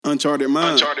Uncharted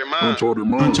Mind. Uncharted Mind. Uncharted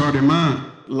Mind. Uncharted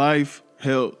Mind. Life,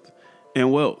 health, and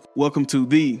wealth. Welcome to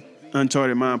the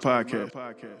Uncharted Mind Podcast.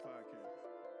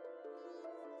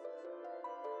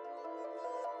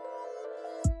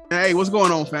 Hey, what's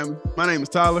going on, family? My name is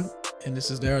Tyler. And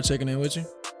this is Daryl checking in with you.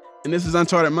 And this is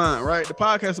Uncharted Mind, right? The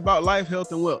podcast about life,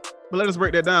 health, and wealth. But let us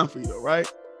break that down for you, though,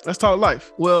 right? Let's talk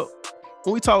life. Well,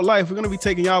 when we talk life, we're going to be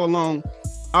taking y'all along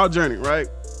our journey, right?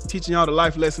 Teaching y'all the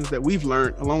life lessons that we've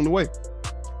learned along the way.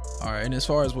 All right, and as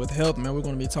far as with health, man, we're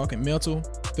going to be talking mental,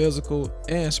 physical,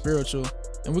 and spiritual.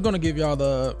 And we're going to give y'all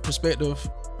the perspective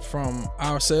from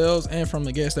ourselves and from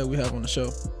the guests that we have on the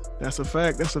show. That's a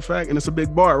fact. That's a fact. And it's a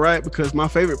big bar, right? Because my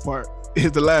favorite part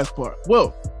is the last part.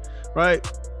 Wealth, right?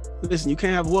 Listen, you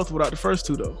can't have wealth without the first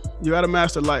two, though. You got to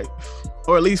master life,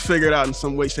 or at least figure it out in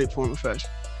some way, shape, form, or fashion.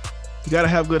 You got to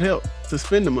have good health to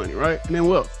spend the money, right? And then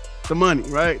wealth, the money,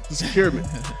 right? The securement.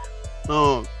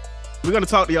 We're going to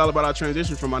talk to y'all about our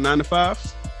transition from our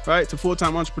 9-to-5s, right, to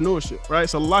full-time entrepreneurship, right?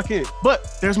 So lock in.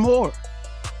 But there's more.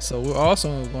 So we're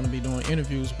also going to be doing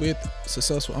interviews with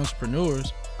successful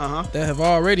entrepreneurs that have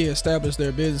already established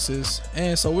their businesses.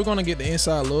 And so we're going to get the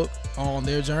inside look on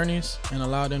their journeys and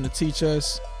allow them to teach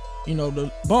us, you know,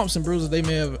 the bumps and bruises they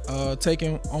may have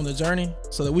taken on the journey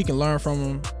so that we can learn from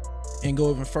them and go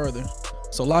even further.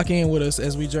 So lock in with us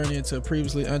as we journey into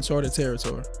previously uncharted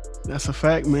territory. That's a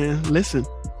fact, man. Listen.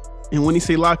 And when he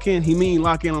say lock in, he mean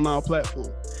lock in on our platform.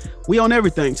 We on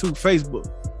everything too. Facebook,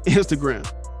 Instagram,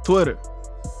 Twitter,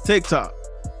 TikTok,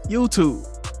 YouTube.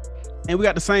 And we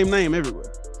got the same name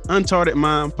everywhere. Uncharted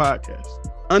Mind Podcast.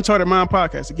 Uncharted Mind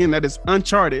Podcast. Again, that is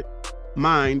Uncharted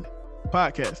Mind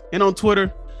Podcast. And on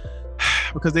Twitter,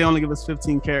 because they only give us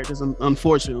 15 characters,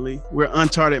 unfortunately, we're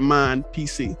Uncharted Mind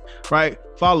PC, right?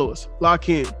 Follow us, lock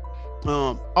in.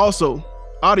 Also,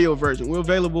 audio version, we're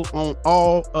available on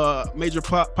all major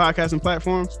podcasting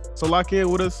platforms. So lock in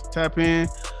with us, tap in,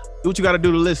 do what you got to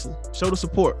do to listen, show the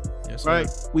support. Yes, right?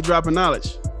 Sir. We dropping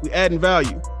knowledge, we adding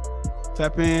value.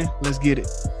 Tap in, let's get it.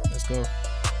 Let's go.